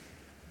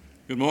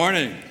Good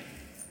morning.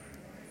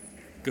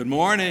 Good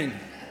morning.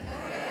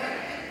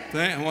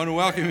 I want to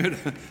welcome you to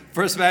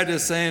First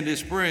Baptist Sandy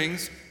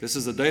Springs. This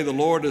is the day the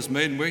Lord has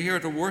made, and we're here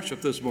to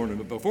worship this morning.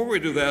 But before we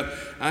do that,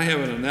 I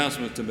have an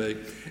announcement to make,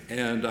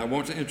 and I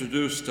want to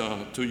introduce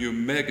to you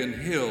Megan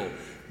Hill.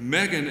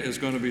 Megan is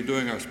going to be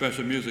doing our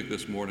special music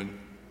this morning.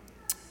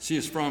 She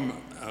is from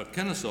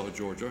Kennesaw,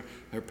 Georgia.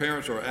 Her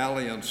parents are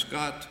Allie and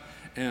Scott,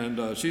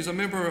 and she's a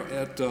member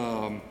at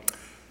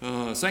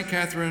St.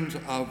 Catherine's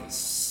of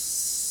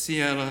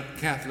Siena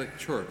Catholic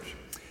Church.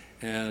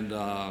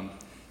 And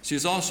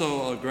she's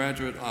also a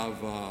graduate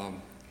of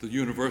the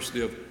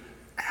University of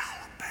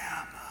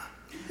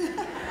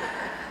Alabama.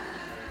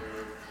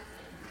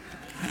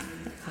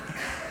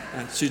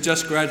 And she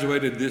just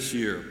graduated this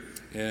year,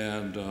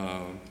 and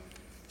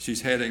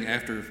she's heading,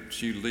 after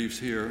she leaves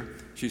here,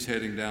 she's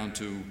heading down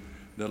to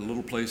that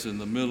little place in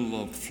the middle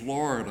of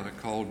Florida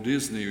called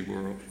Disney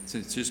World,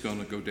 since she's going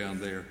to go down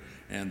there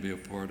and be a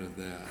part of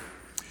that.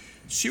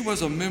 She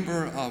was a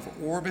member of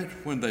Orbit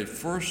when they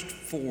first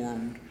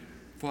formed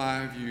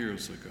 5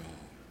 years ago.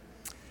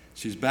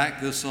 She's back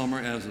this summer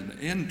as an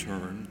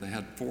intern. They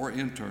had 4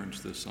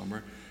 interns this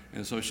summer,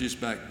 and so she's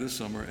back this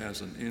summer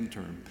as an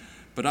intern.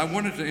 But I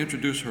wanted to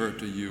introduce her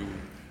to you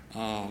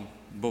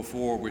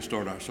before we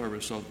start our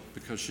service,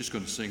 because she's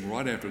going to sing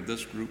right after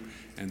this group,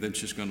 and then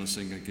she's going to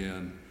sing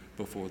again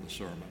before the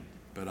sermon.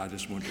 But I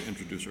just wanted to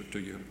introduce her to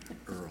you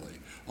early.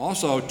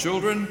 Also,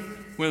 children,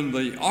 when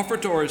the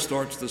offertory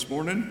starts this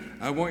morning,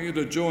 I want you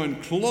to join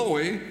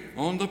Chloe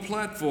on the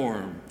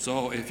platform.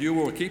 So if you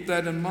will keep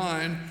that in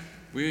mind,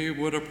 we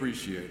would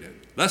appreciate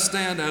it. Let's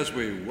stand as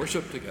we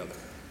worship together.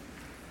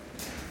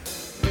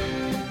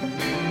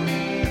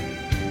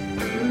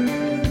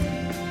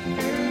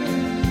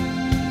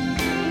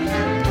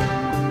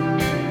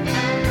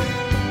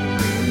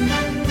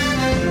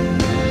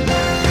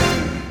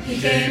 He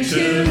came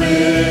to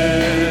live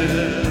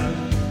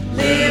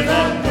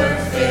a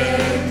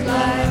perfect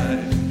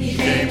life. He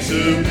came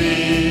to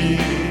be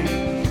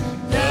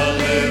the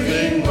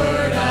living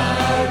word,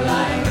 our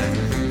life.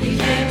 He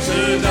came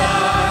to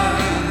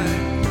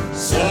die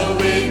so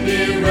we'd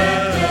be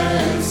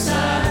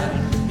reconciled.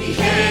 He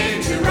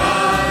came to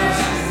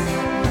rise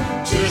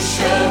to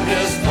show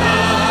his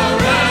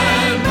power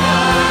and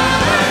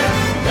might.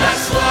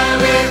 That's why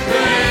we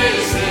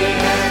praise him.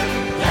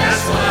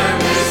 That's why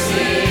we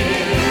sing.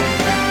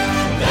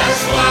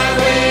 That's why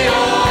we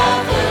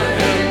offer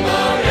him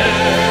our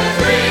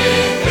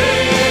everything.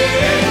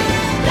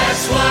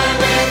 That's why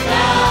we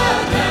bow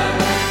down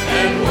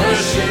and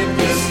worship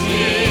this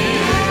King.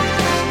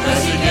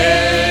 'Cause he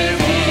gave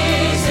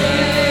his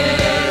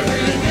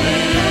everything.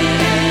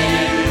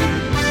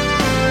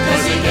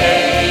 'Cause he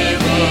gave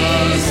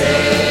his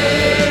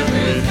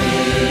everything.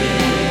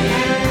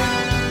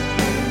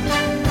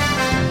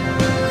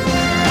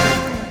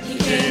 He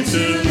came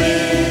to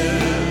live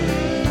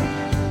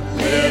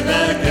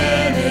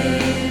again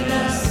in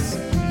us.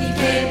 He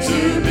came to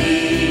be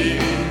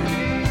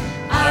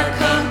our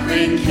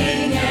conquering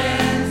King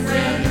and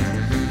friend.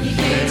 He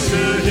came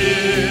to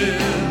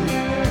heal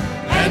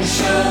and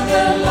show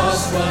the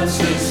lost ones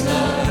his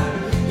love.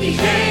 He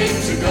came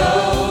to go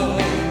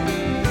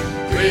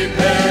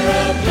prepare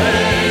a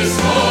place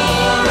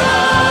for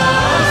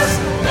us.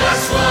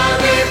 That's why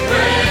we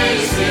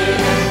praise him.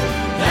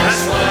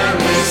 That's why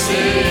we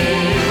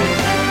sing.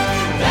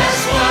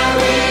 That's why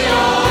we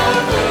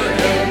offer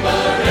him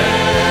our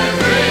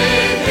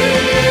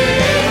everything.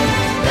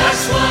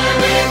 That's why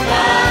we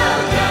bow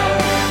down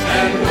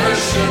and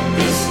worship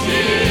this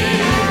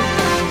King.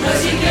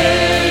 'Cause he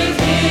gave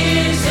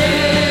his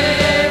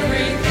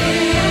everything.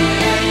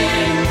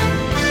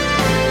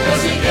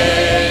 'Cause he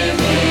gave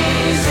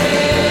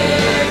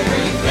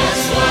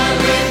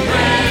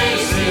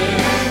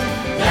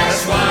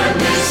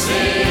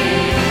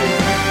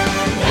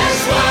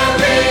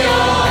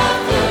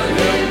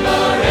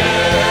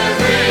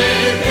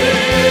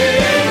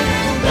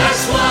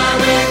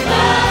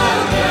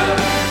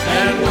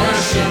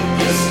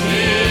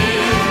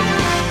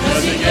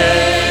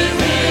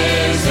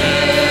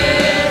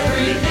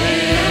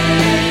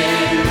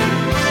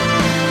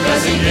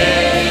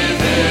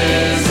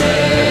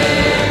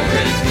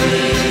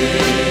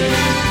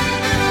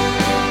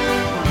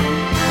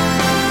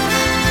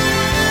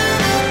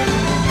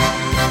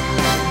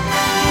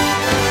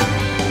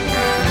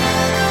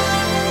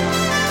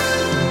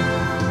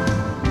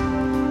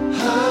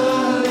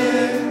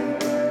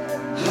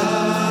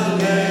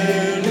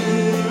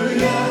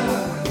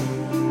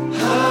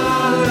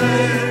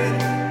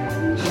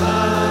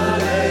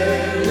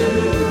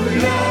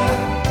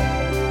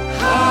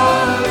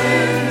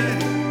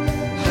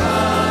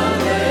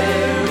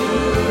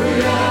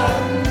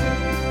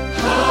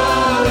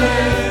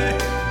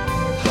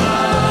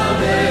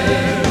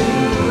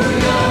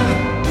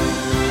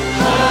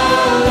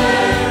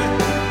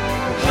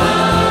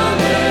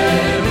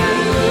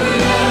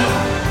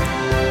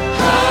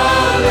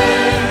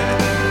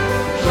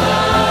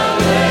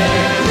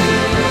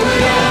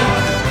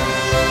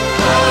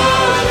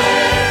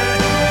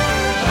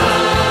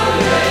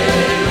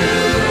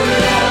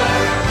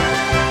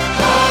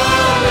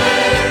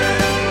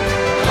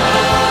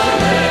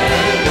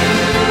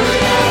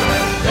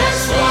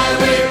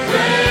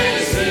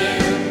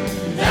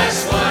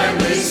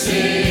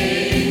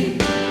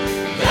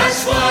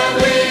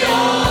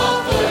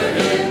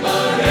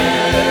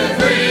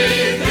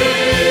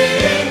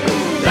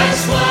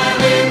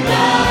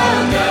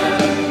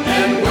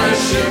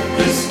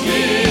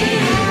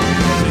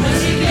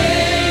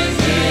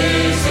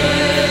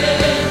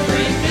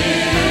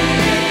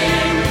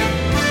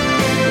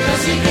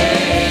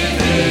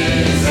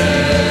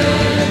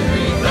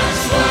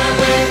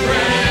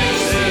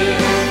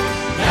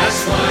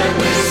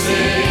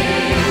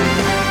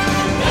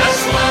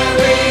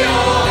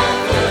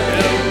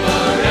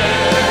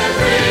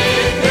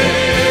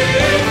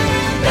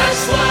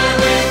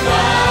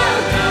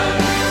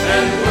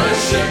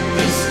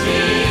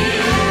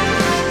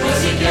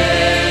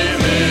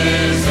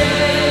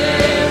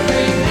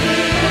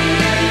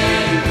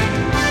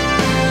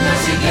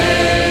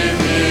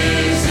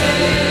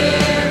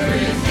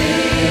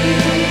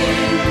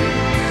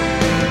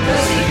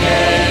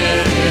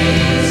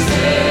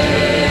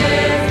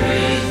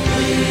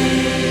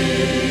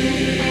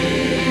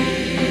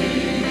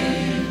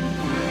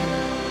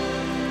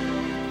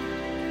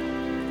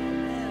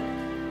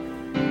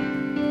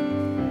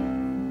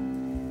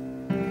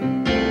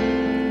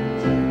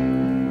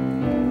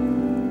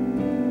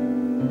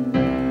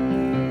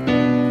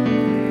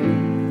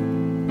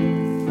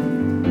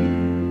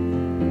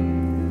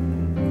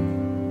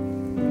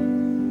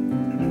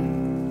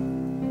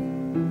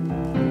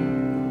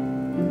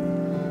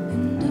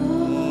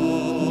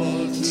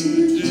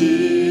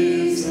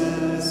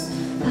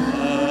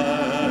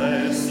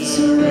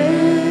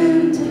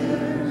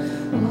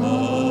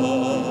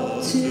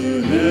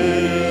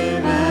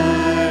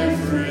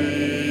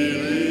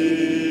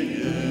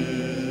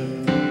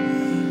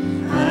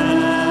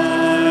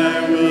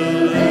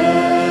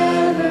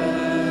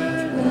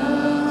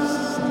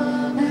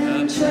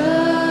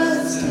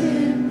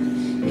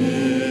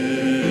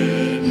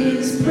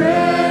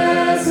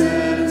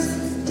presence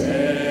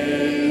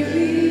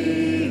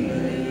daily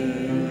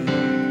live.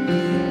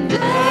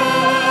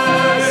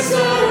 I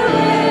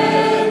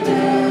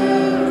surrender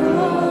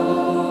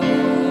all.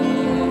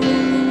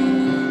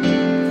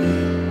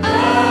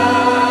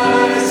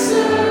 I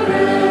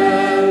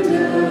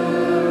surrender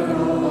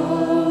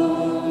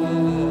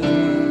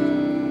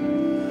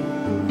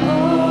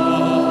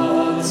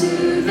all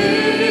to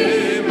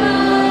Thee,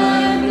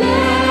 my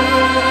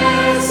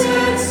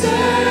blessed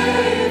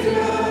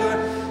Savior.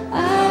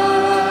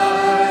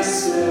 I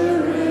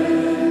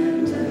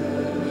surrender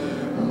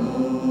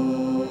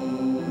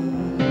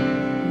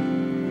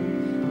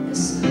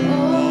yes,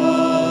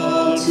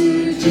 all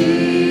to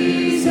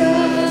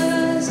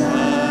Jesus.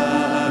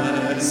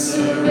 I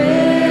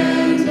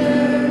surrender.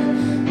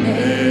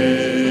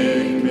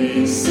 Make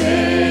me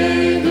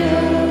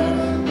Savior,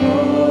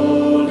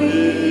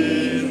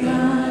 wholly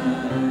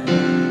thine.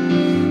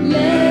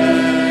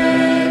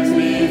 Let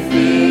me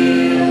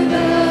feel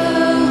the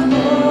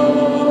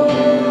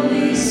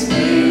Holy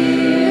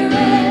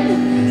Spirit.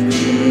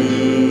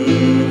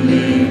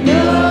 Truly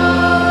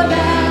know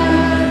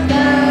that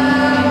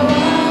Thou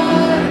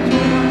art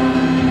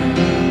mine.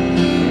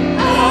 I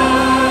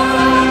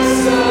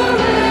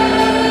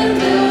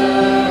surrender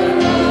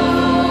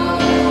all.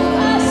 I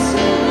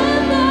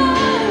surrender.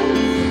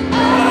 I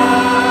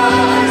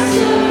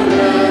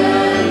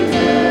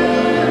surrender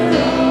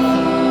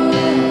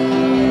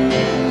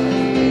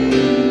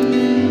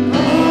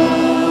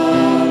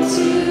all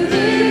to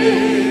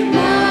Thee,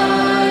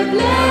 my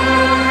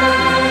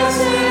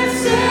blessed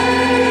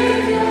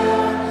Savior.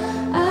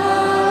 I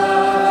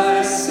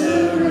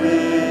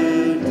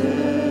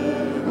surrender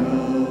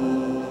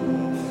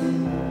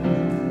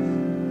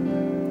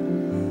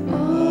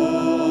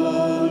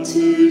all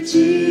to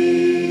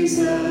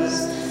Jesus.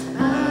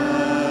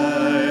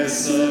 I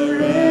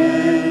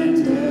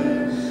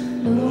surrender,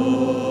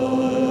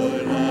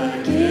 Lord.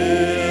 I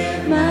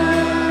give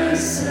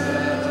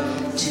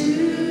myself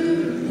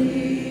to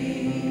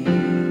Thee.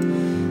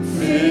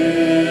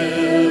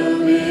 Fill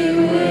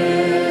me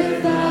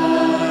with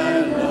Thy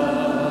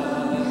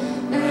love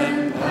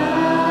and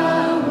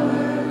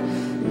power.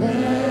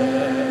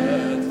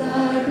 Let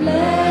Thy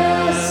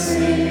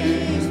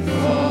blessing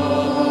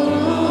fall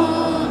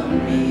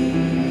on me.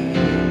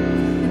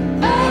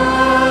 I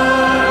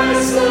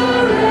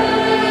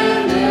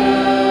surrender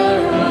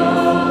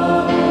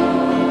all.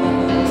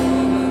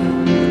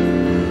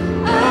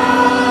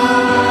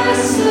 I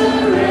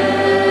surrender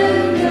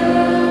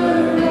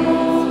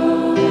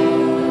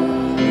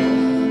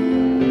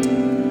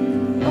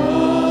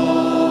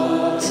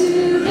all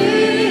to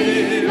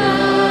Thee,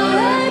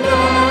 my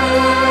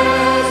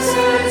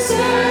blessed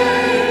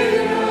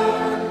Savior.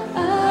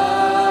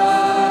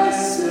 I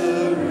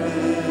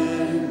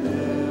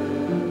surrender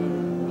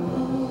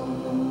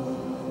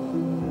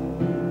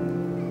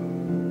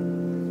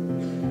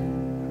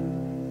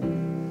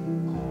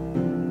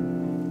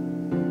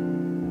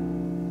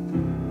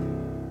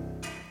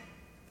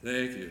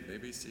Thank you. You may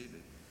be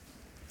seated.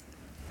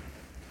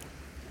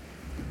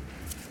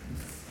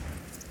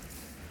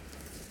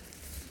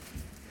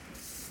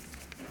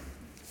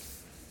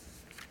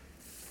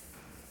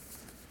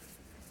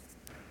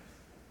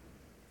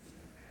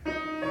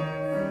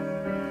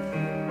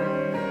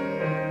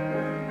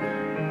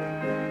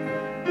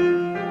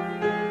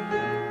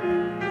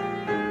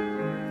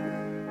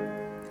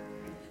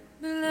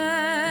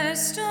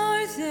 Blessed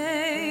are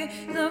they,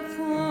 the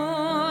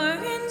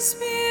poor in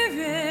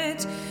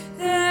spirit,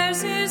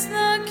 theirs is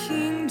the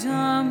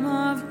kingdom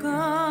of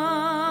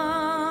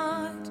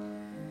God.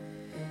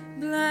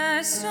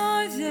 Blessed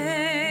are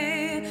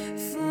they,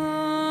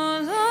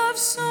 full of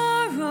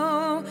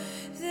sorrow,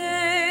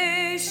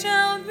 they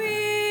shall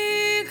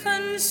be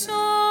consoled.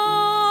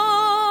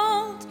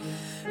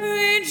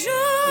 Rejoice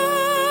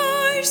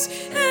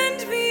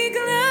and be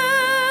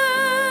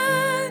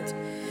glad.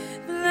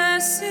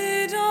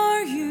 Blessed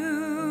are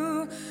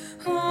you,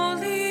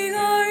 holy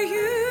are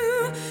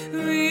you.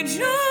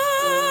 Rejoice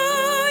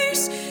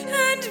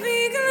and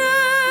be glad.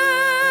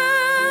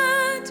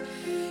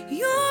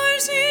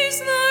 Yours is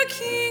the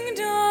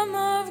kingdom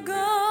of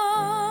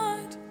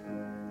God.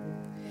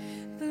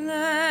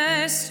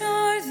 Blessed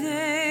are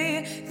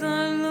they, the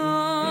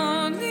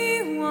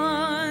lonely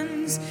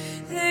ones,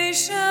 they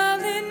shall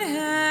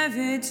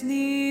inherit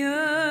the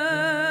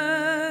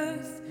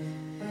earth.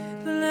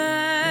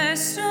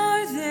 Blessed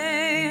are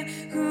they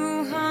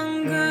who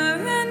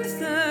hunger and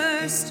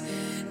thirst,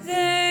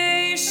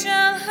 they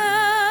shall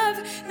have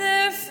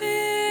their fill.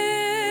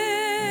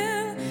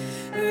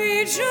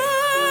 Rejoice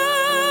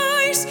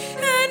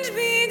and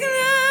be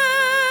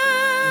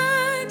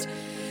glad.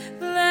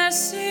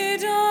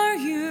 Blessed are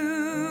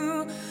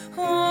you,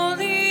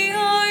 holy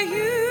are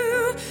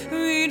you.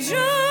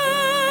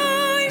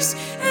 Rejoice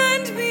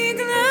and be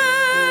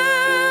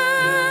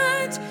glad.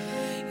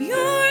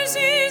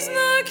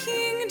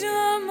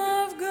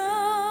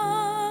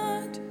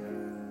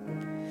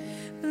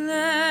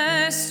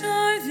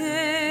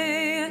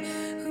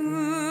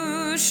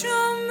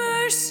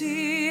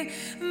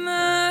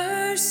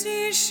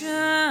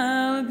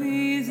 shall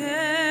be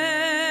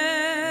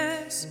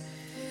theirs.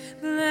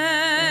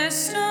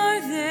 Blessed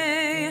are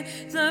they,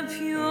 the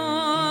pure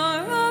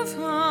of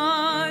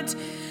heart,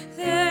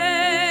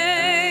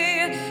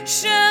 they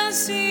shall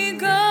see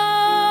God.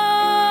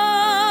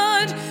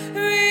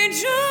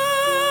 Rejoice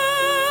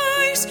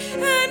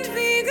and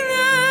be glad.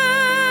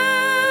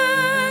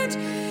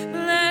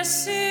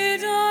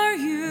 Blessed are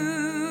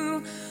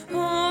you,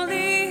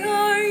 holy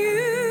are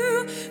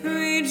you.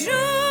 Rejoice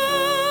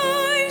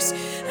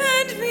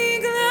and be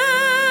glad.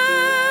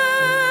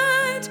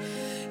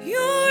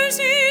 Yours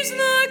is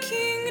the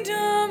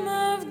kingdom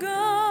of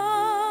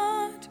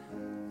God.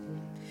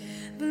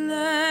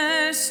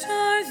 Blessed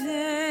are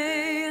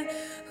they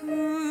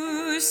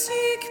who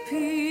seek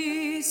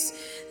peace,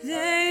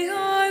 they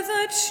are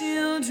the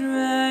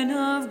children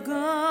of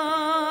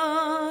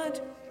God.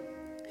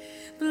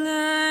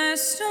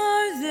 Blessed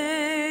are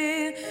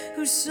they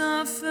who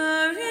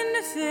suffer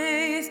in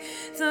faith,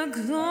 the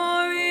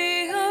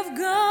glory of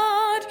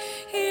God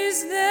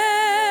is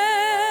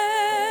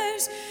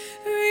theirs.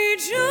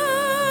 Rejoice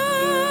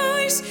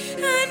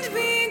and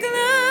be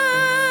glad.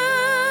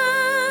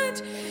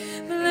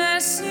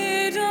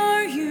 Blessed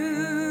are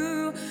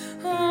you,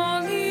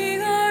 holy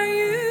are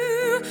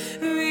you.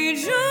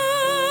 Rejoice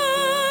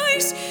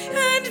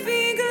and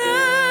be glad.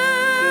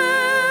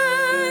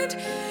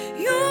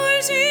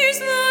 Yours is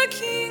the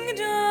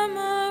kingdom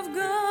of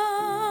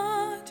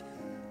God.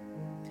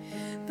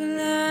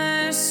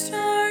 Blessed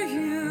are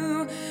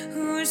you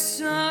who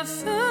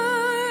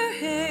suffer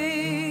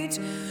hate,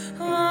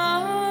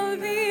 all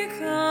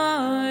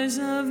because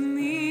of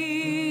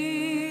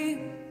me.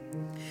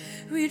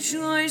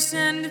 Rejoice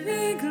and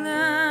be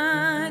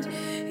glad.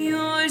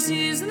 Yours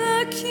is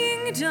the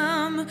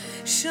kingdom.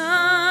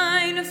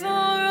 Shine for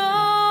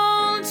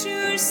all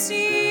to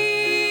see.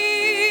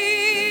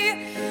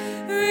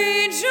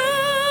 Rejoice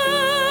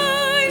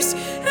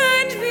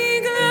and be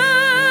glad.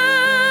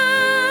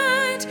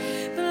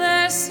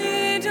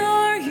 Blessed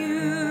are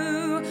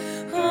you,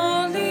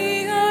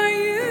 holy are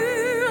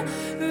you.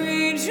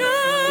 Rejoice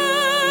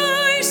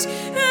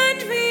and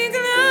be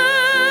glad.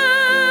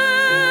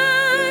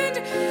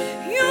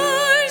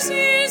 Yours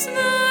is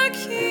the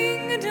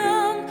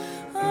kingdom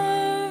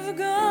of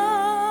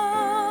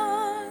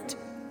God.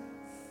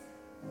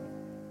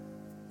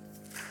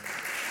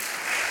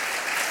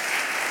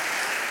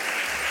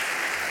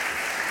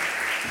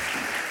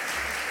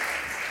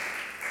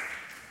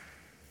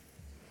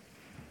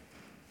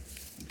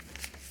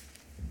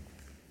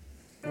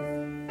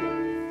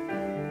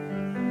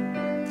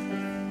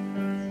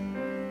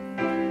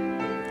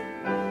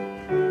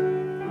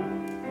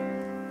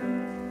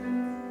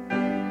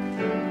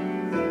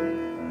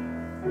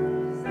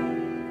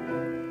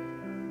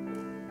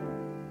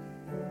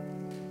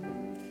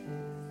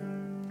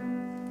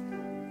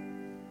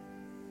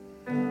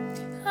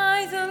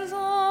 I, the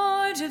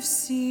Lord of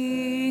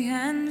sea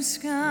and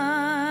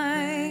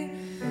sky,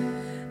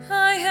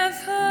 I have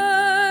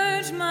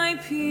heard my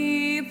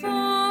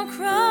people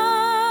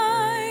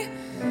cry.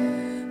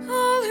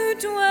 All who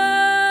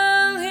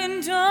dwell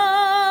in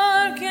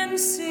dark and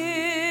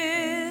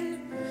sin,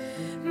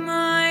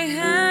 my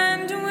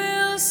hand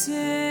will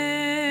save.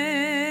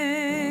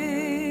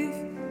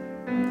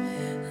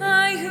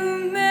 I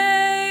who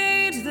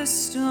made the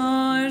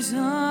stars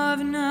of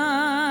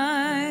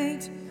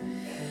night,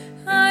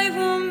 I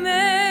will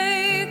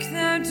make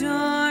their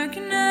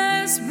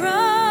darkness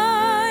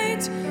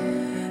bright.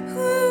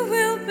 Who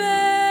will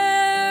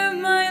bear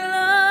my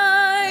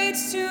light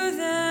to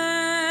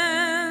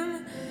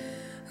them?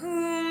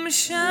 Whom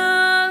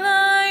shall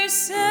I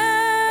send?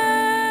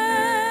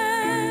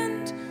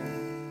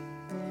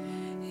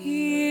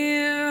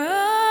 Here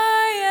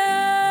I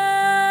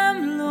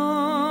am,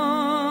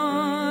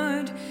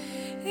 Lord.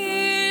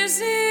 Is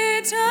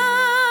it I,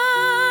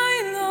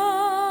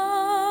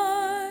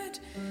 Lord?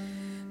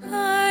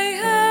 I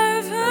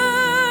have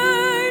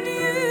heard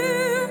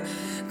you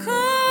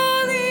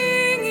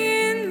calling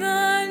in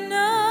the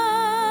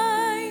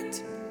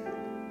night.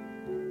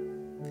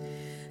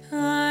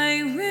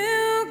 I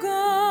will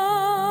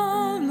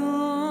go,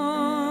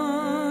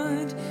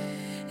 Lord,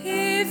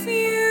 if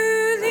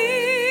you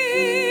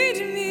lead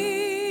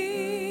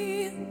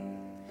me.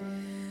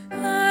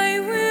 I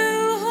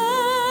will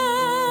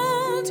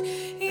hold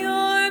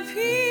your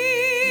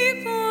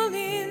people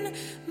in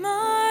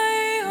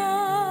my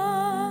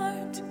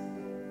heart.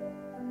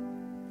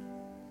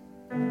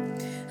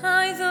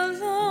 I, the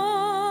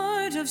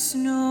Lord of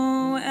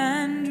snow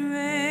and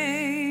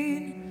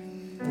rain,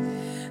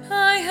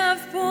 I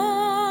have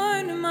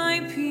borne my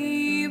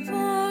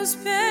people's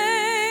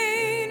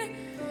pain.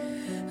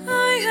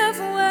 I have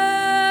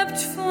wept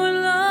for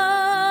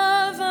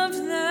love of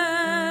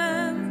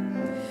them.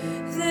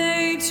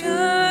 They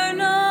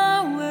turn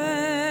away.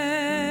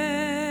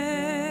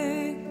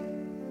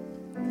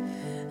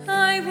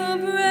 I will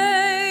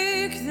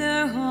break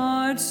their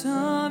hearts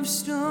of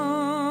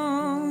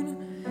stone,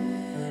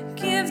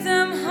 give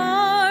them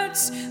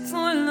hearts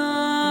for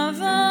love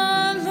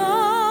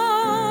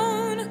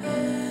alone.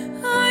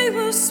 I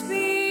will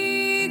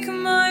speak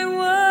my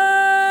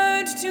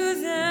word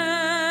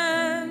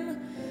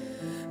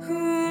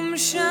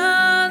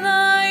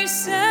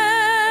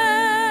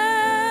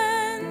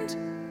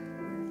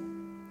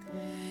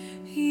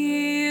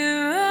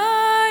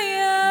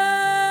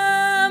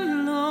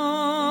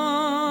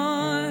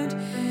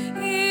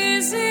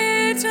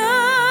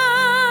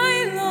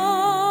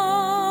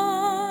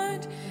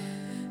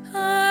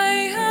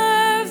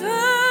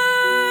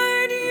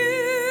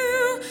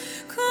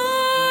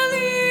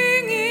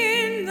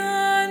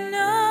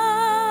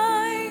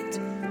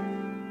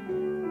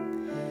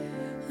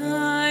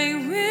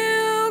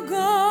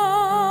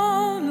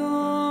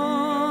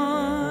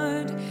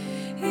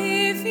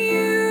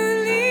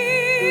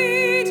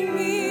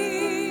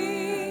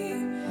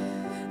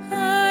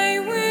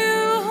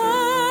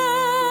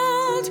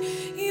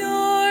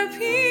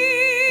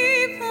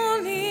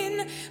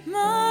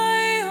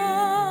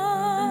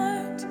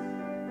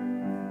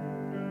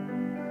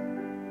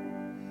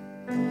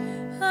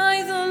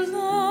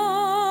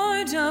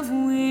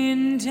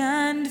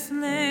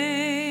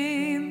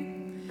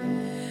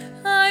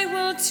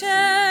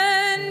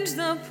tend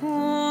the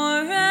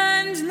poor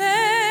and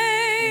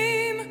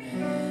lame.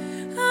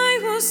 I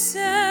will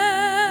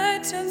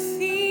set a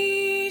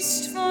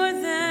feast for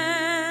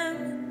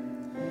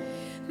them.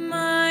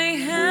 My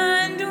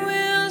hand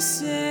will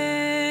save.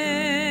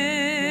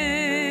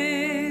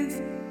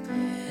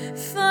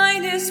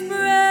 Finest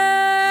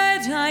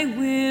bread I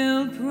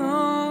will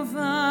provide,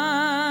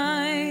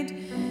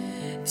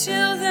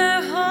 till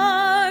their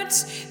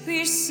hearts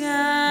be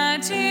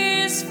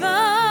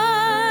satisfied.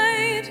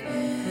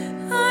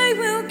 I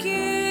will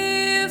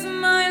give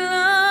my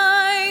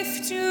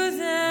life to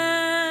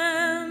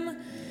them.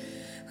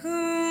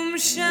 Whom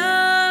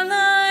shall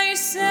I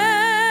send?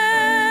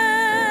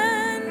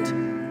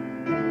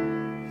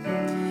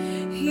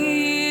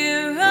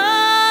 Here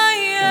I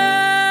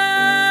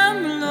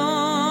am, Lord.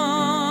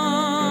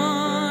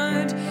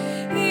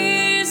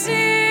 Is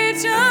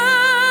it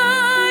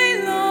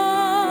I,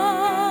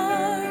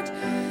 Lord?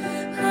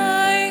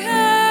 I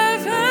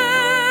have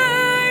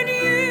heard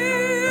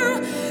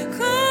you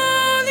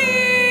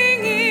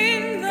calling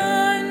in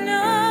the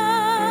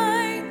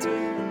night.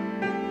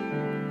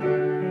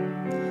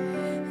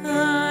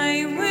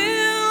 I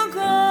will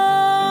go,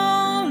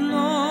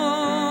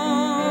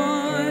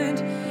 Lord,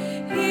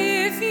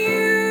 if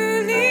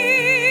you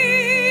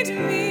lead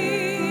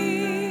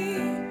me.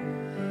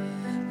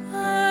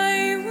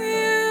 I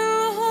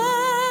will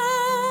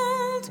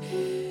hold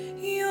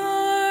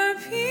your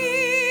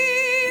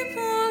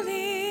people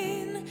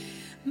in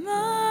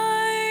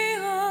my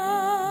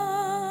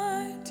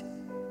heart.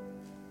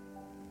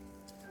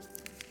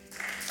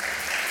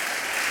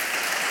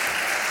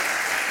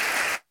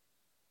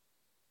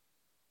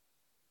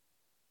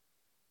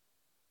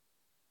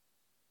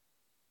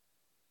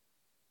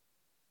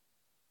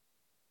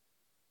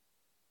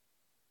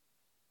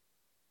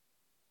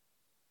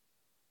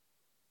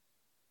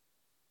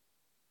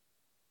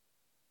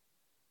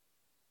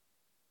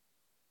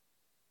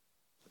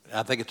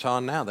 I think it's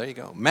on now. There you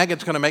go.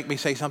 Megan's going to make me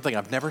say something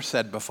I've never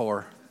said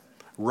before.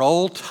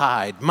 Roll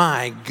Tide.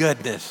 My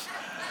goodness.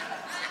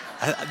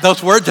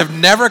 Those words have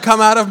never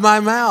come out of my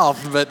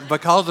mouth, but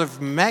because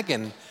of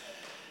Megan.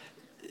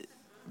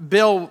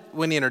 Bill,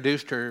 when he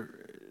introduced her,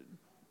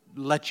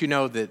 let you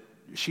know that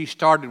she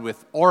started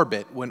with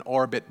Orbit when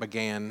Orbit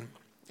began.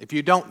 If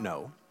you don't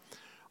know,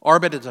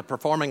 Orbit is a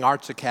performing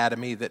arts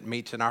academy that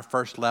meets in our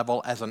first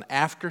level as an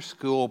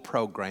after-school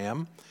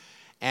program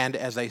and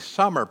as a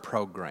summer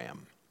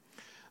program.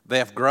 They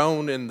have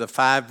grown in the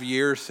 5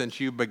 years since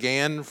you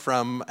began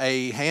from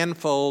a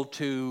handful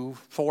to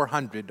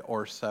 400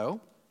 or so.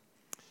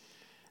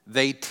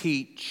 They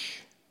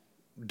teach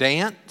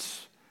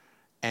dance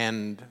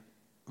and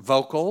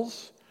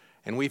vocals,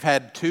 and we've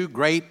had two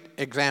great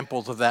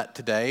examples of that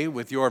today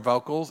with your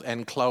vocals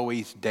and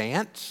Chloe's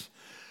dance.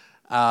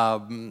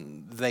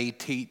 They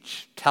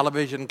teach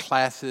television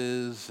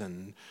classes,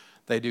 and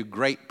they do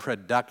great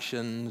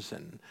productions,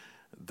 and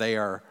they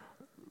are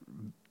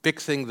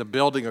fixing the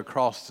building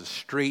across the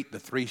street, the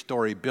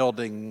 3-story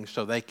building,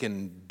 so they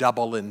can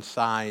double in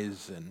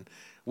size, and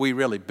we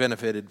really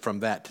benefited from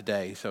that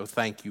today, so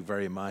thank you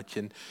very much.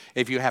 And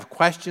if you have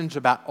questions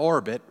about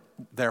Orbit,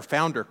 their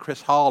founder,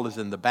 Chris Hall, is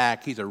in the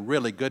back. He's a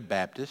really good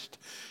Baptist,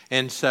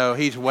 and so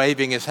he's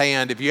waving his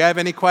hand. If you have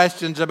any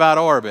questions about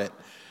Orbit,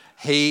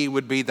 he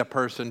would be the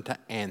person to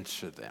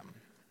answer them.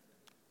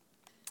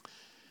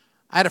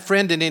 I had a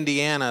friend in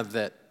Indiana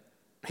that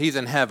he's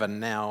in heaven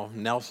now,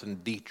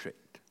 Nelson Dietrich,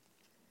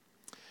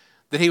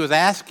 that he was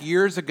asked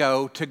years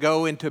ago to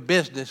go into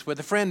business with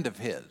a friend of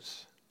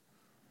his.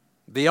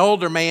 The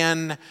older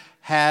man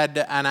had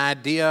an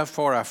idea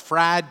for a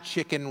fried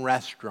chicken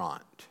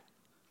restaurant,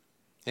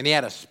 and he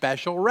had a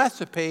special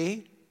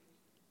recipe.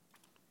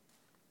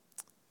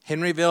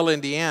 Henryville,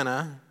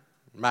 Indiana,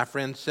 my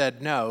friend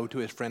said no to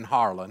his friend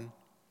Harlan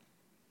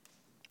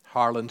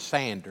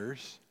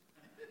Sanders.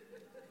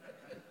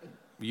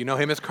 You know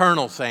him as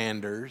Colonel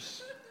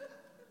Sanders.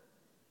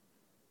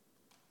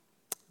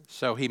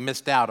 So he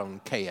missed out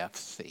on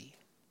KFC.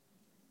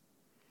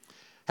 I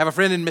have a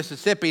friend in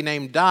Mississippi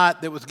named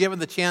Dot that was given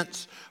the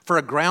chance for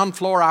a ground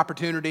floor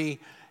opportunity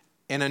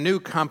in a new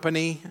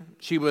company.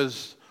 She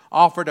was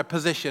offered a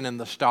position in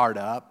the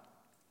startup.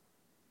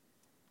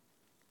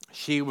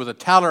 She was a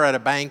teller at a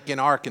bank in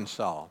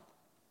Arkansas.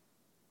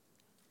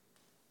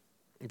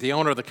 The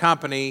owner of the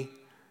company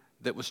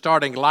that was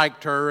starting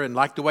liked her and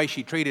liked the way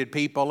she treated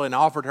people and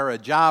offered her a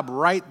job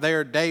right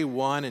there day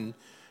one, and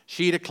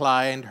she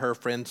declined. Her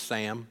friend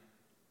Sam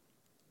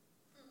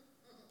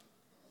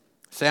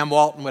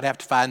Walton would have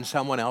to find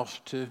someone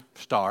else to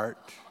start.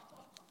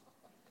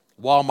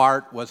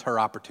 Walmart was her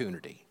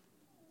opportunity.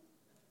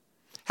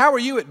 How are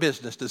you at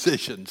business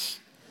decisions?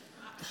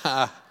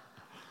 I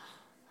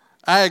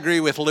agree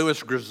with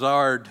Louis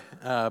Grizzard.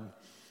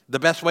 The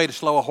best way to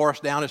slow a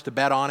horse down is to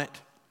bet on it.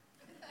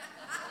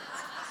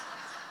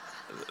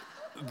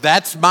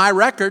 That's my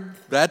record.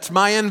 That's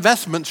my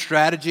investment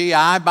strategy.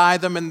 I buy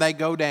them and they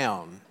go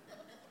down.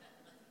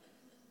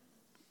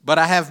 But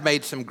I have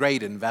made some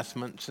great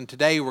investments, and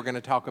today we're going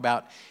to talk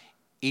about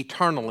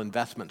eternal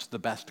investments, the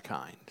best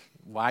kind.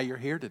 Why you're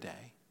here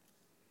today.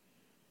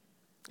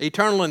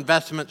 Eternal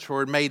investments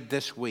were made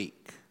this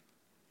week.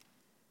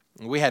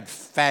 We had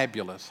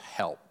fabulous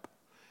help.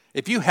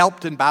 If you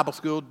helped in Bible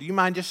school, do you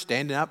mind just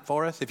standing up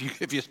for us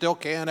if you still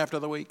can after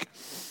the week?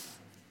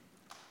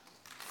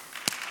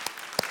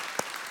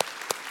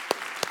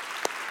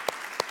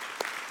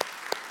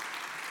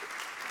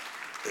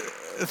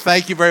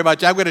 Thank you very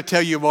much. I'm going to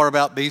tell you more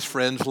about these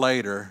friends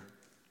later.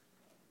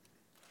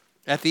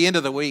 At the end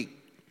of the week,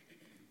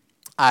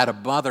 I had a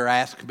mother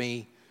ask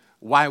me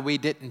why we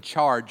didn't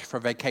charge for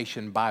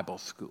Vacation Bible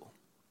School.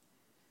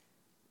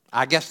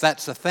 I guess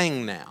that's the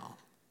thing now.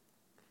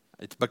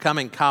 It's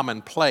becoming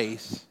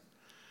commonplace.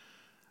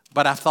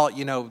 But I thought,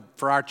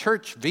 for our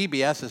church,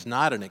 VBS is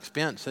not an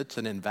expense, it's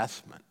an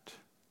investment.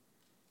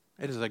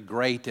 It is a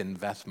great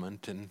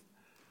investment. And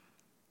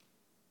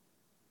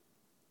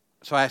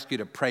so I ask you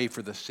to pray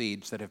for the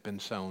seeds that have been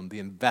sown, the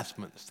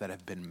investments that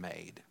have been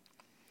made.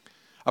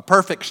 A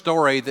perfect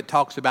story that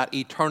talks about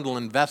eternal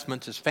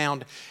investments is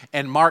found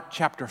in Mark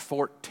chapter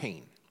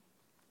 14.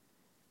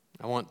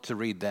 I want to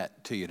read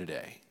that to you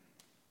today.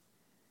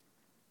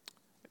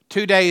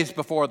 2 days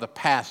before the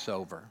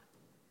Passover,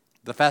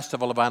 the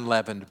festival of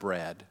unleavened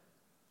bread,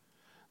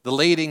 the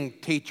leading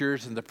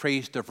teachers and the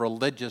priests of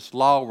religious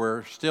law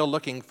were still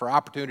looking for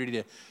opportunity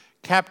to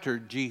capture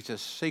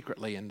Jesus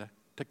secretly and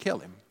to kill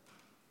him.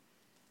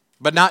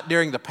 But not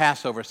during the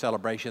Passover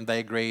celebration, they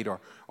agreed,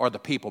 or the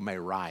people may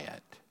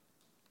riot.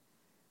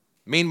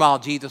 Meanwhile,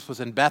 Jesus was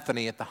in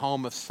Bethany at the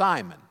home of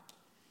Simon,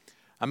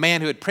 a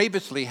man who had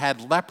previously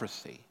had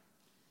leprosy.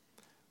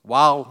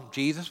 While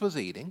Jesus was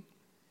eating,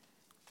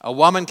 a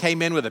woman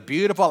came in with a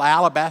beautiful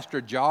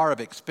alabaster jar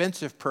of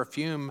expensive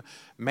perfume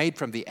made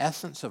from the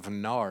essence of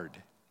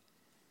nard.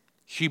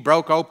 She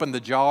broke open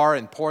the jar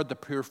and poured the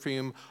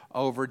perfume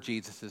over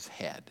Jesus'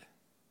 head.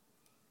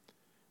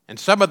 And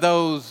some of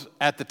those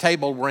at the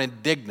table were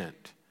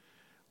indignant.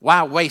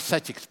 Why waste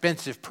such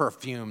expensive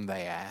perfume,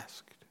 they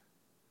asked.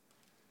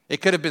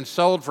 It could have been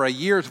sold for a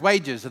year's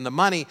wages and the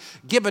money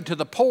given to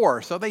the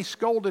poor, so they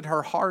scolded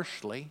her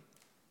harshly.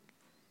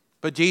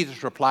 But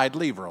Jesus replied,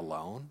 "Leave her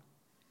alone.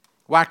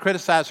 Why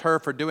criticize her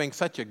for doing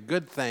such a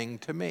good thing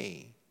to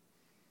me?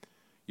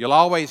 You'll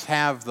always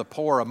have the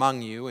poor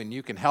among you, and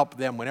you can help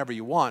them whenever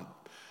you want,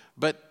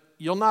 but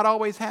you'll not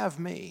always have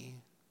me.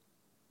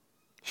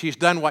 She's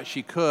done what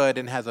she could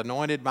and has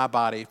anointed my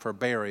body for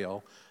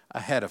burial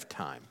ahead of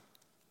time.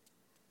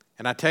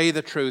 And I tell you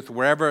the truth,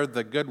 wherever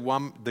the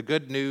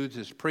good news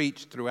is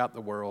preached throughout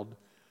the world,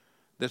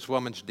 this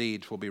woman's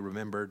deeds will be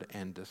remembered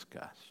and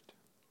discussed."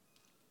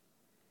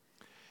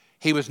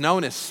 He was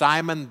known as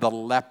Simon the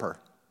leper,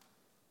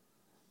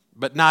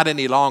 but not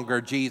any longer.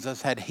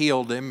 Jesus had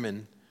healed him,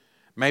 and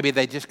maybe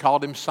they just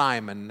called him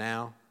Simon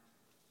now.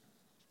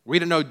 We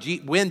don't know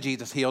when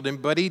Jesus healed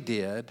him, but he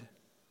did.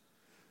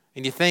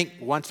 And you think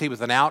once he was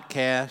an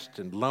outcast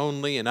and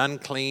lonely and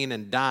unclean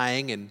and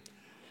dying, and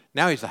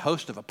now he's the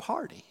host of a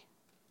party.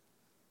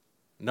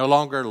 No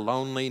longer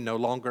lonely, no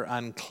longer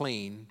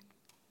unclean.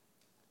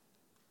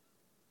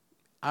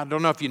 I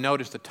don't know if you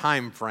noticed the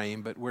time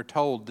frame, but we're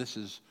told this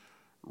is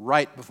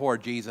right before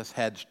Jesus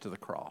heads to the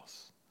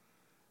cross.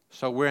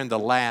 So we're in the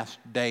last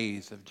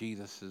days of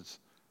Jesus'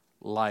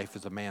 life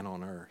as a man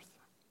on earth.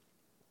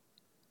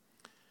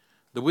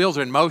 The wheels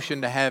are in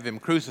motion to have him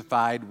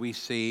crucified, we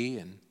see,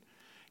 and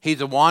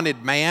he's a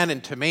wanted man.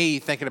 And to me,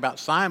 thinking about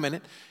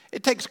Simon,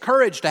 it takes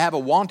courage to have a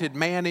wanted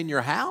man in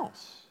your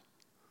house.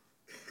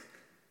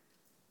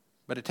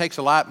 But it takes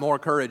a lot more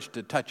courage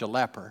to touch a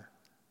leper.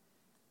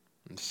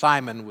 And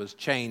Simon was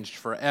changed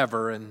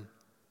forever, and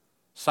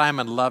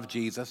Simon loved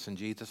Jesus, and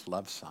Jesus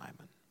loved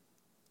Simon.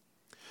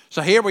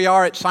 So here we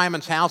are at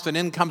Simon's house, and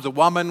in comes a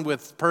woman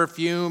with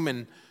perfume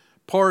and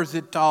pours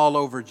it all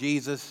over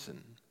Jesus,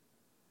 and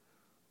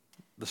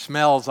the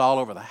smell's all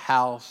over the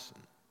house.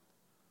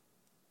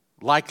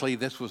 Likely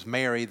this was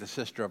Mary, the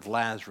sister of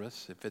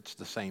Lazarus, if it's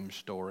the same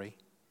story.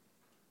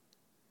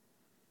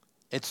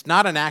 It's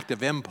not an act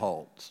of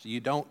impulse.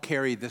 You don't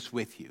carry this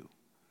with you.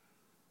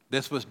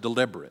 This was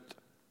deliberate.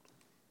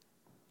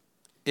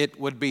 It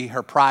would be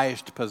her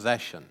prized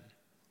possession.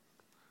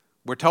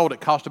 We're told it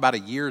cost about a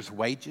year's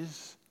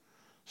wages.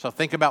 So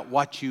think about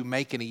what you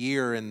make in a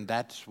year, and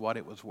that's what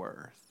it was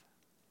worth.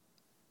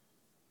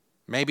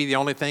 Maybe the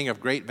only thing of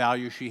great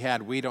value she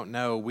had, we don't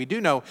know. We do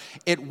know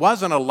it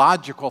wasn't a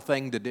logical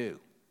thing to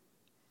do.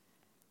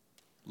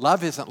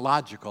 Love isn't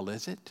logical,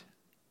 is it?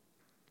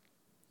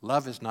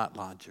 Love is not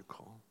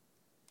logical.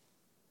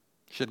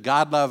 Should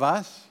God love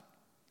us?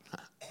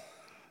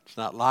 It's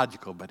not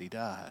logical, but he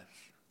does.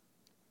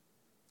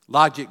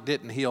 Logic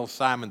didn't heal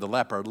Simon the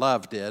leper,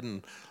 love did.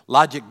 And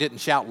logic didn't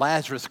shout,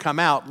 "Lazarus, come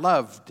out,"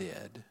 love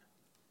did.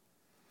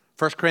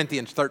 1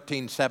 Corinthians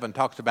 13:7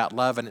 talks about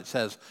love, and it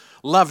says,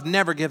 "Love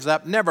never gives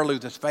up, never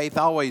loses faith,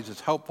 always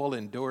is hopeful,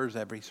 endures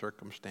every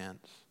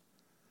circumstance."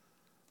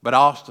 But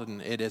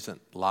often it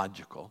isn't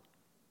logical.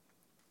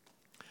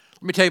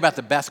 Let me tell you about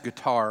the best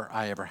guitar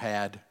I ever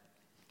had.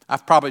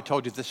 I've probably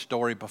told you this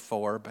story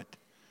before, but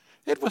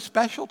it was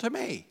special to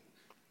me.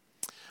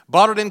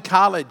 Bought it in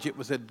college. It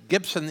was a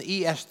Gibson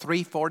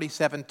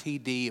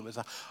ES347TD. It was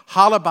a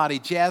hollow body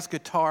jazz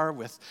guitar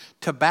with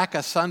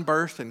tobacco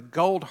sunburst and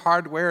gold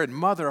hardware and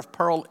mother of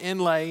pearl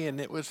inlay. And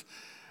it was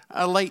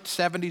a late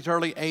 70s,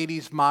 early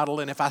 80s model.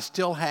 And if I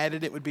still had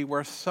it, it would be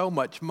worth so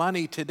much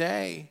money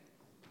today.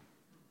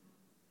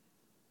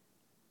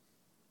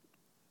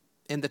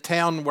 In the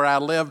town where I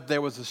lived, there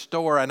was a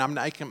store, and I'm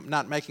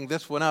not making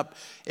this one up.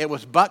 It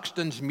was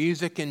Buxton's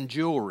Music and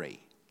Jewelry.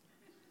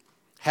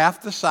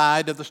 Half the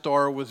side of the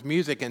store was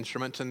music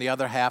instruments, and the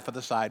other half of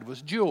the side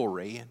was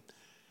jewelry. And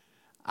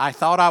I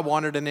thought I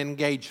wanted an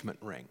engagement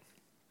ring.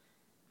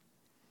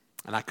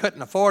 And I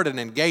couldn't afford an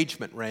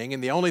engagement ring,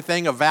 and the only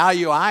thing of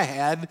value I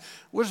had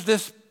was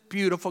this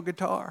beautiful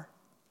guitar.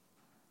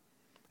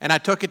 And I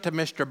took it to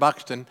Mr.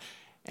 Buxton,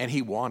 and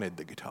he wanted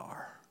the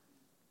guitar.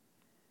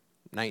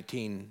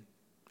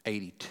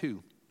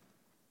 1982.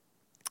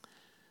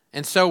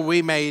 And so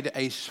we made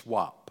a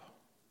swap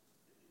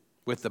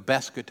with the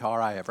best guitar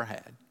I ever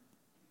had.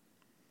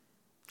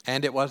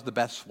 And it was the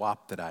best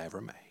swap that I ever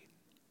made.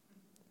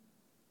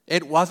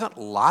 It wasn't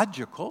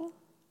logical,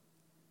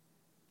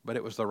 but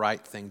it was the right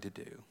thing to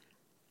do.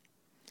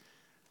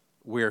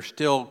 We're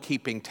still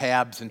keeping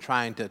tabs and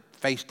trying to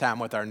FaceTime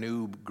with our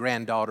new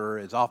granddaughter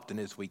as often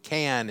as we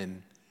can.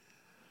 And,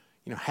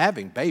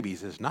 having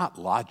babies is not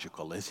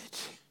logical, is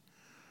it?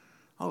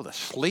 Oh, the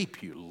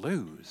sleep you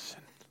lose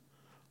and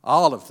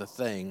all of the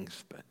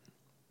things, but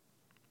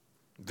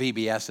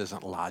VBS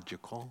isn't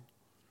logical.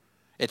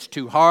 It's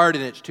too hard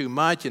and it's too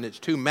much and it's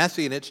too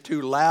messy and it's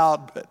too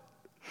loud, but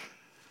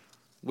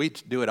we'd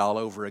do it all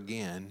over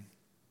again.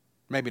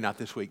 Maybe not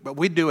this week, but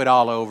we'd do it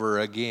all over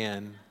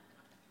again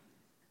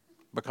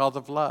because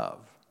of love.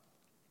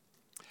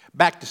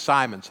 Back to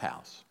Simon's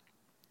house.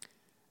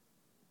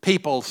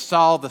 People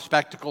saw the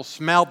spectacle,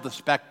 smelled the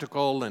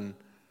spectacle, and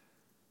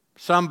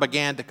some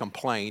began to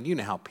complain. You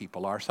know how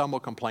people are. Some will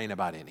complain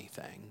about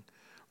anything.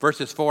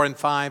 Verses 4 and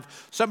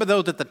 5, some of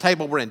those at the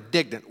table were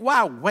indignant.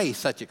 Why waste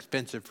such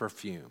expensive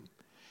perfume?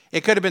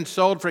 It could have been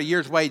sold for a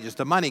year's wages,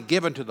 the money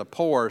given to the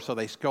poor, so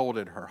they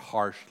scolded her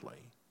harshly.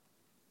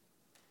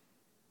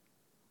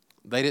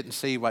 They didn't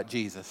see what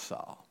Jesus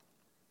saw.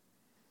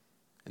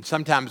 And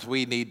sometimes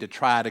we need to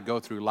try to go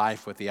through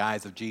life with the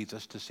eyes of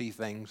Jesus to see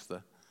things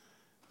the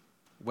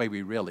way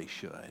we really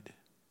should.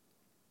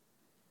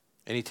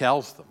 And he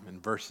tells them in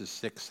verses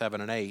 6,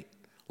 7, and 8,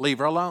 leave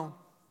her alone.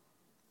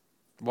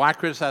 Why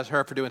criticize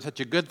her for doing such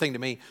a good thing to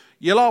me?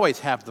 You'll always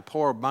have the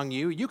poor among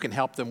you. You can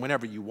help them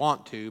whenever you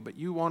want to, but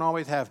you won't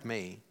always have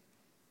me.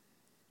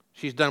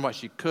 She's done what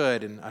she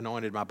could and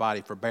anointed my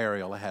body for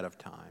burial ahead of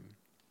time.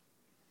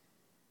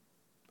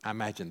 I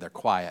imagine they're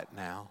quiet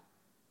now.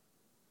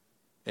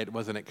 It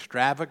was an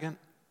extravagant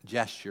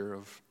gesture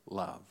of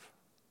love.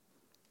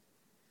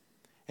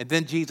 And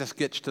then Jesus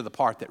gets to the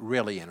part that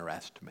really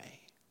interests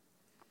me.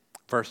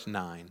 Verse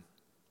 9.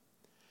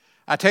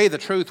 I tell you the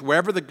truth,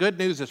 wherever the good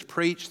news is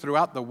preached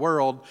throughout the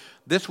world,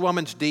 this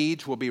woman's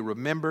deeds will be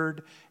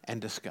remembered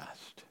and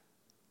discussed.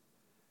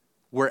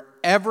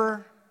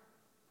 Wherever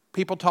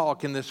people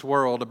talk in this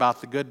world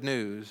about the good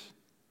news,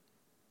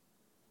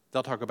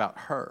 they'll talk about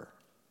her.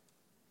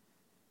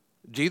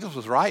 Jesus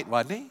was right,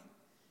 wasn't he?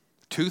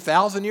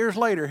 2,000 years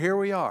later, here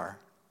we are,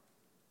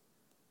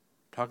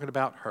 talking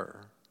about her.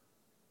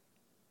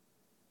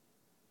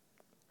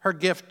 Her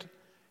gift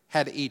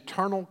had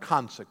eternal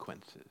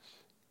consequences.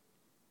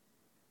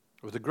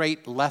 It was a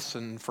great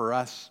lesson for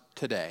us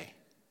today.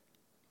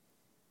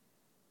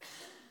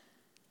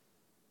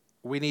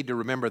 We need to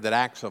remember that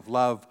acts of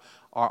love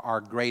are our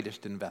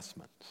greatest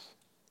investments.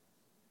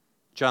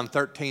 John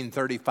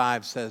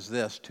 13:35 says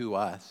this to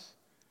us.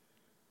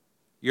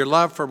 Your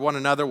love for one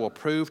another will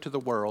prove to the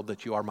world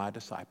that you are my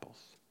disciples.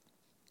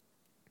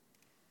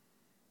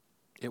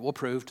 It will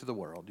prove to the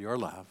world, your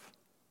love,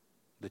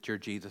 that you're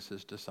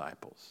Jesus'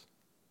 disciples.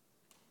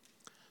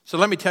 So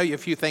let me tell you a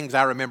few things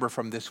I remember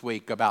from this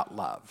week about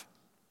love.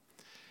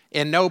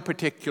 In no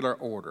particular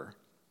order.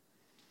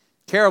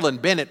 Carolyn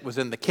Bennett was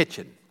in the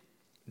kitchen,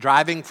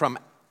 driving from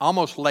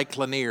almost Lake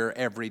Lanier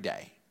every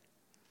day.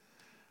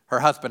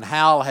 Her husband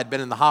Hal had been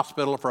in the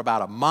hospital for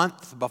about a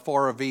month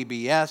before a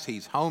VBS.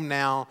 He's home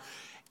now,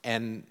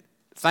 and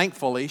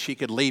thankfully she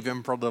could leave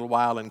him for a little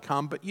while and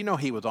come, but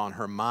he was on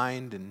her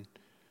mind, and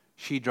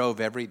she drove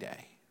every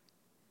day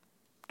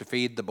to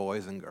feed the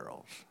boys and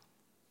girls.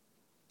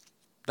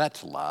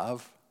 That's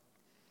love.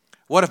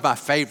 One of my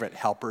favorite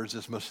helpers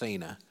is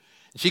Messina.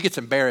 She gets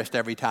embarrassed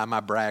every time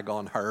I brag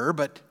on her,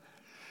 but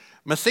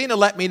Messina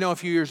let me know a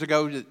few years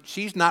ago that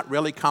she's not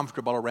really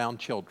comfortable around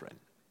children.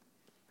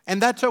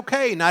 And that's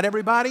okay, not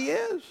everybody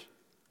is.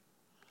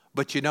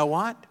 But you know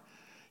what?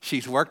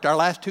 She's worked our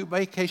last 2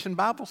 vacation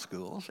Bible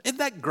schools. Isn't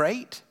that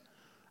great?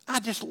 I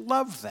just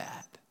love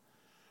that.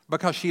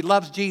 Because she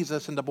loves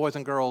Jesus and the boys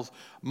and girls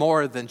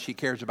more than she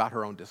cares about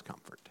her own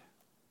discomfort.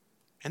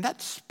 And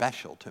that's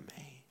special to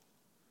me.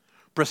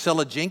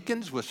 Priscilla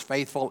Jenkins was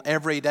faithful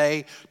every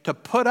day to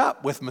put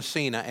up with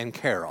Messina and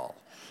Carol.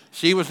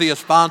 She was the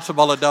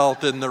responsible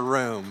adult in the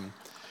room.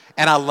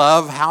 And I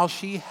love how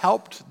she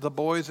helped the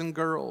boys and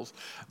girls.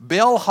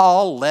 Bill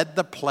Hall led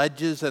the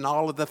pledges and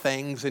all of the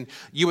things. And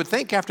you would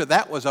think after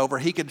that was over,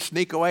 he could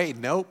sneak away.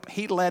 Nope,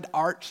 he led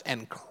arts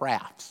and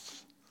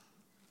crafts.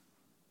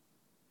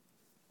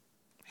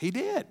 He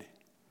did.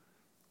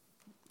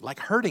 Like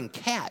herding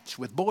cats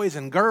with boys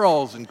and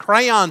girls and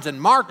crayons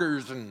and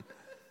markers. And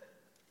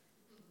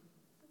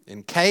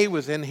Kay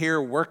was in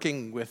here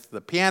working with the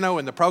piano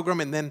and the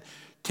program and then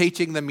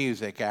teaching the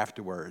music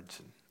afterwards.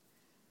 And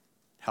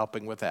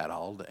helping with that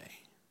all day.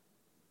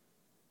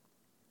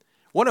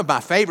 One of my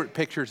favorite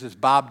pictures is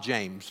Bob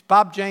James.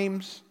 Bob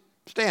James,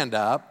 stand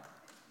up.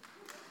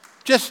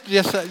 Just.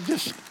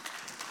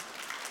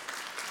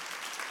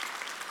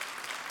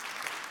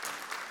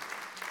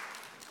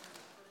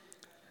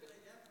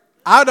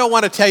 I don't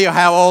want to tell you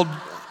how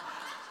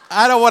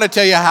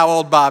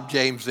old Bob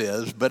James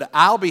is, but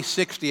I'll be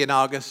 60 in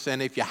August,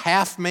 and if you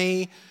half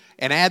me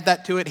and add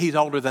that to it, he's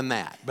older than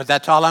that. But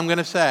that's all I'm going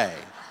to say.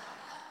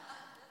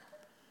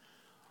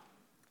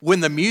 When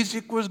the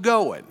music was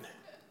going,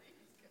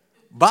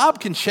 Bob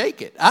can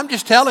shake it. I'm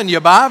just telling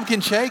you, Bob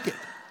can shake it.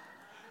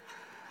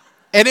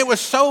 And it was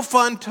so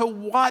fun to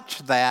watch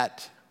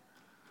that.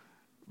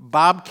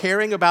 Bob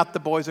caring about the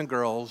boys and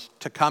girls,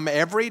 to come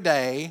every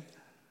day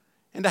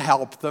and to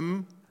help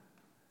them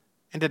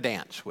and to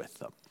dance with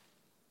them.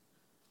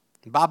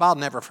 Bob, I'll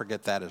never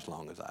forget that as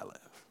long as I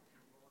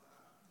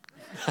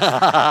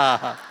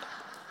live.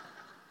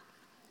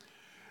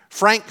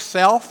 Frank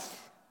Self,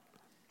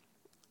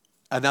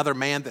 another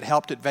man that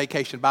helped at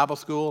Vacation Bible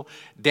School,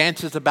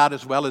 dances about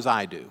as well as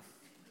I do.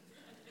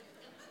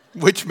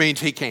 Which means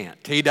he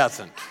can't. He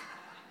doesn't.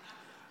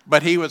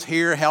 But he was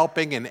here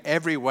helping in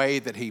every way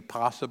that he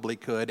possibly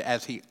could,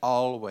 as he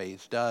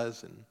always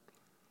does. And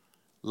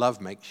love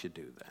makes you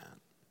do that.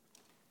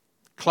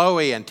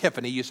 Chloe and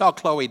Tiffany, you saw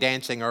Chloe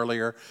dancing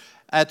earlier.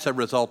 That's a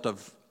result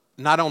of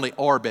not only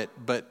Orbit,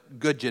 but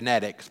good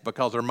genetics,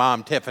 because her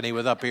mom, Tiffany,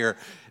 was up here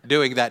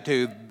doing that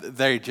too.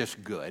 They're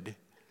just good.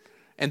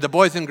 And the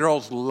boys and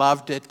girls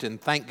loved it, and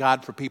thank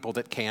God for people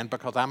that can,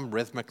 because I'm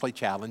rhythmically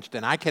challenged,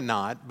 and I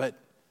cannot, but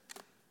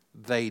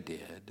they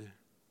did.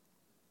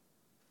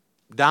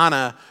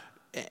 Donna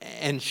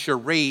and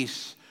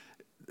Sharice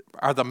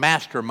are the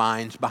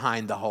masterminds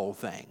behind the whole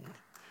thing.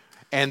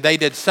 And they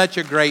did such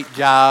a great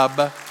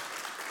job.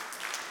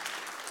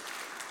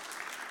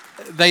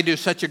 They do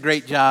such a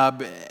great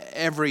job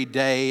every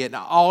day and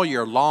all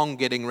year long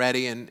getting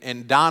ready.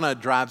 And Donna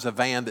drives a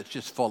van that's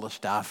just full of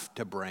stuff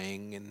to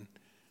bring. And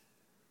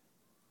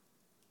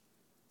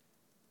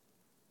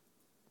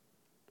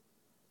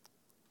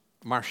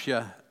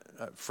Marcia,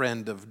 a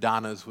friend of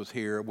Donna's, was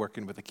here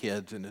working with the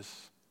kids and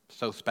is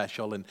so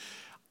special. And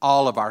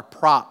all of our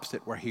props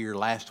that were here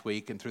last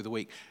week and through the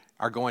week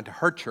are going to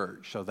her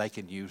church so they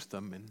can use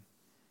them, and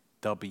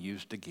they'll be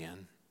used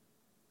again.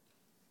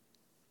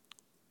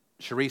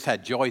 Sharice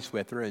had Joyce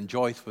with her, and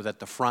Joyce was at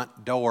the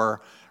front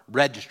door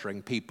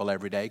registering people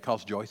every day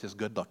because Joyce is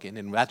good looking,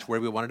 and that's where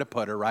we wanted to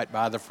put her, right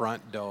by the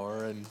front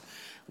door, and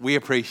we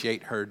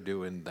appreciate her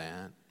doing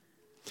that.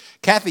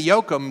 Kathy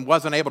Yoakum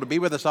wasn't able to be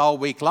with us all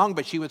week long,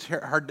 but she was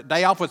here, her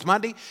day off was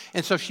Monday,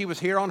 and so she was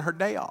here on her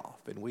day off,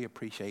 and we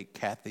appreciate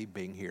Kathy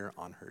being here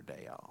on her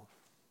day off.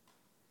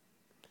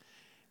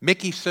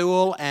 Mickey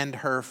Sewell and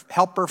her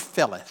helper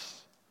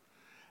Phyllis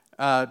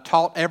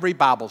taught every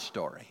Bible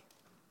story,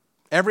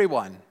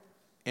 everyone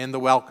in the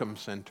Welcome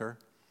Center,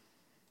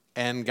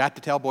 and got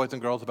to tell boys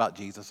and girls about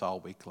Jesus all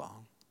week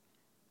long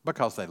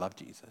because they love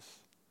Jesus,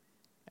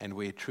 and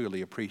we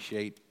truly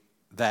appreciate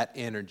that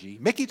energy.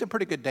 Mickey's a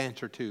pretty good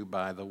dancer too,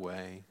 by the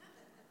way.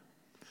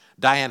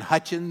 Diane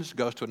Hutchins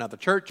goes to another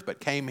church but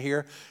came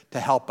here to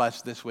help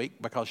us this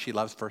week because she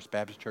loves First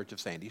Baptist Church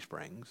of Sandy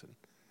Springs and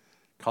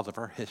because of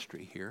her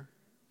history here.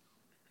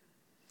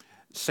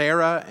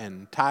 Sarah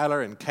and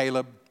Tyler and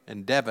Caleb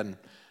and Devin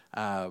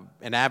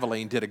and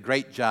Aveline did a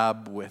great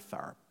job with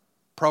our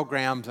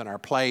programs and our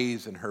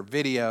plays and her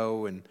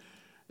video, and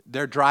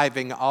they're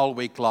driving all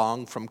week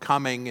long from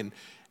coming. And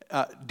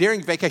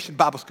during Vacation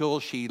Bible School,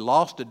 she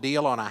lost a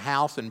deal on a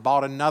house and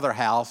bought another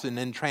house, and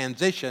in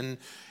transition,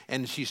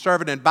 and she's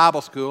serving in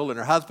Bible school, and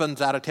her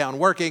husband's out of town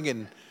working,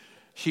 and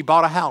she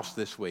bought a house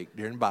this week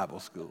during Bible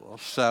school.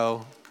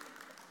 So,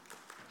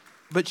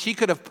 but she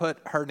could have put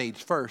her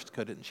needs first,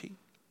 couldn't she?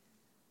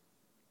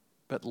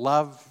 But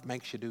love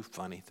makes you do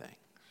funny things.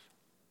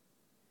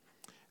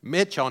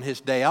 Mitch, on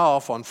his day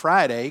off on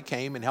Friday,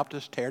 came and helped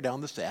us tear down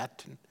the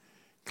set and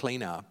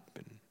clean up.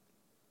 And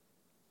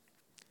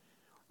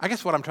I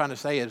guess what I'm trying to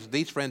say is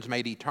these friends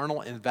made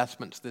eternal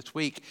investments this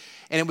week.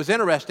 And it was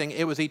interesting.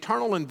 It was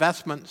eternal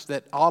investments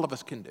that all of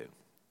us can do.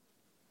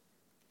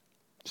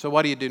 So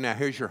what do you do now?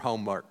 Here's your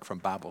homework from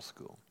Bible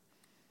school.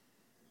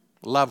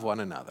 Love one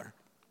another.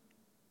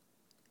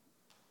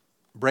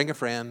 Bring a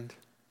friend.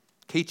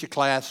 Teach a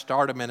class,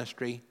 start a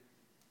ministry.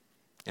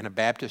 In a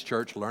Baptist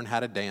church, learn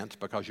how to dance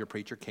because your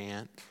preacher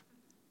can't.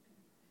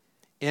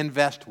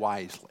 Invest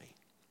wisely.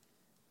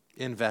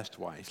 Invest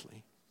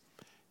wisely.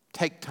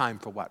 Take time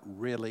for what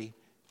really,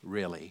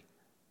 really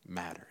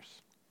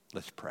matters.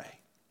 Let's pray.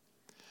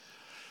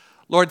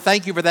 Lord,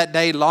 thank you for that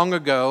day long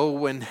ago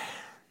when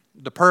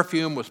the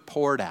perfume was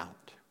poured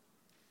out.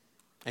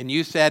 And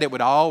you said it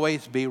would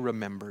always be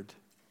remembered.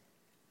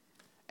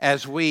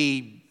 As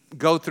we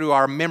go through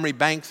our memory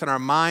banks in our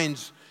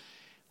minds,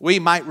 we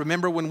might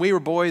remember when we were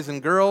boys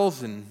and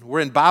girls and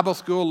we're in Bible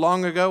school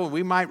long ago, and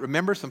we might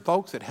remember some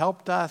folks that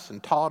helped us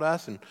and taught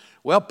us and,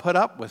 well, put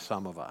up with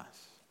some of us.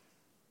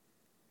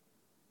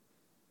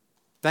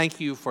 Thank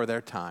you for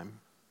their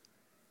time.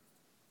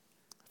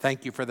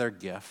 Thank you for their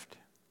gift.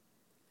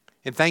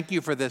 And thank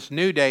you for this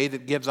new day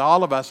that gives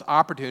all of us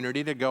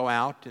opportunity to go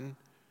out and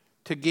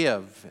to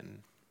give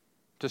and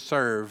to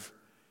serve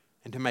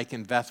and to make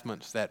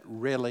investments that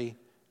really,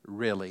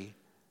 really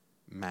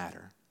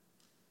matter.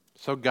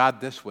 So God,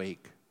 this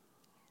week,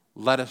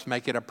 let us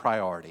make it a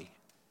priority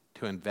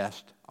to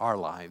invest our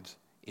lives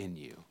in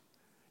you.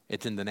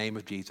 It's in the name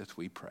of Jesus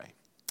we pray.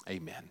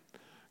 Amen.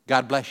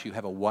 God bless you.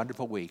 Have a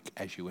wonderful week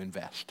as you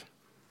invest.